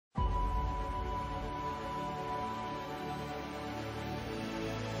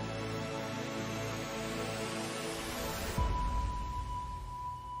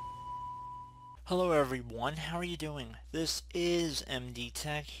Hello everyone, how are you doing? This is MD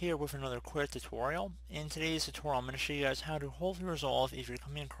Tech here with another quick tutorial. In today's tutorial I'm going to show you guys how to hopefully resolve if you're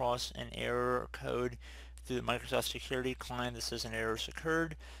coming across an error code through the Microsoft Security Client that says an error has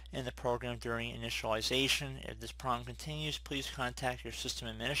occurred in the program during initialization. If this problem continues, please contact your system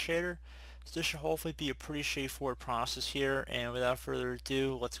administrator. So this should hopefully be a pretty straightforward process here, and without further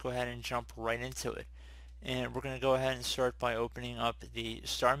ado, let's go ahead and jump right into it. And we're going to go ahead and start by opening up the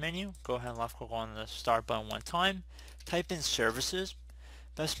Start menu. Go ahead and left click on the Start button one time. Type in Services.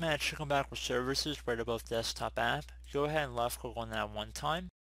 Best match should come back with Services right above Desktop App. Go ahead and left click on that one time.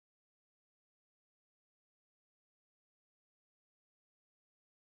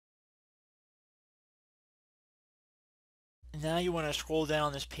 Now you want to scroll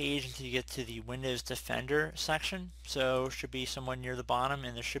down this page until you get to the Windows Defender section. So it should be somewhere near the bottom,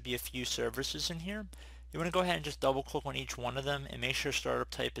 and there should be a few services in here. You want to go ahead and just double click on each one of them and make sure startup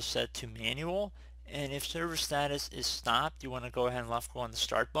type is set to manual. And if server status is stopped, you want to go ahead and left click on the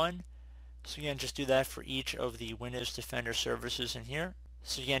Start button. So again, just do that for each of the Windows Defender services in here.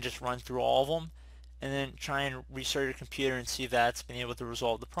 So again, just run through all of them and then try and restart your computer and see if that's been able to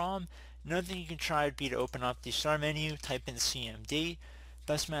resolve the problem. Another thing you can try would be to open up the Start menu, type in CMD.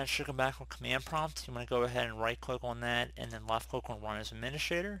 Best match should come back with Command Prompt. You want to go ahead and right click on that and then left click on Run as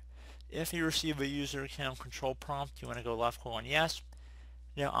Administrator. If you receive a user account control prompt, you want to go left click on Yes.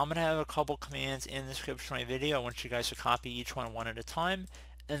 Now I'm going to have a couple commands in the description of my video. I want you guys to copy each one at a time,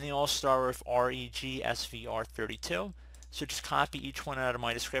 and they all start with regsvr32. So just copy each one out of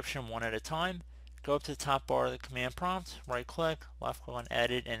my description one at a time. Go up to the top bar of the command prompt, right click, left click on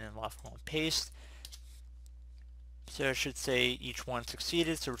edit, and then left click on paste. So it should say each one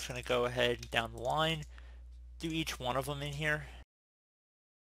succeeded, so we're just going to go ahead down the line, do each one of them in here.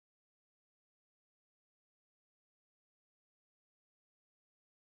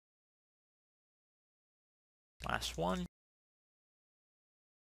 Last one.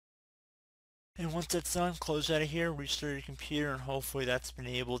 And once that's done, close out of here, restart your computer, and hopefully that's been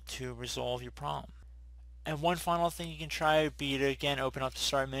able to resolve your problem. And one final thing you can try would be to again open up the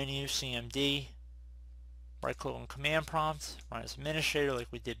Start menu, CMD, right click on Command Prompt, run as Administrator like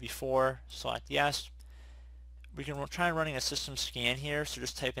we did before, select Yes. We can try running a system scan here, so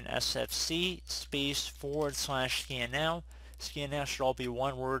just type in SFC space /scan now. Scan now should all be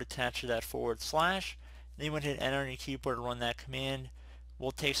one word attached to that /. Then you want to hit enter on your keyboard to run that command.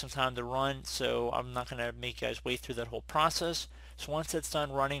 Will take some time to run, so I'm not going to make you guys wait through that whole process. So once that's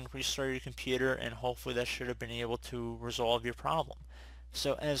done running, restart your computer, and hopefully that should have been able to resolve your problem.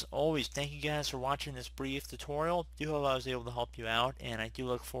 So as always, thank you guys for watching this brief tutorial. I do hope I was able to help you out, and I do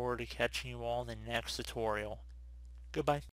look forward to catching you all in the next tutorial. Goodbye.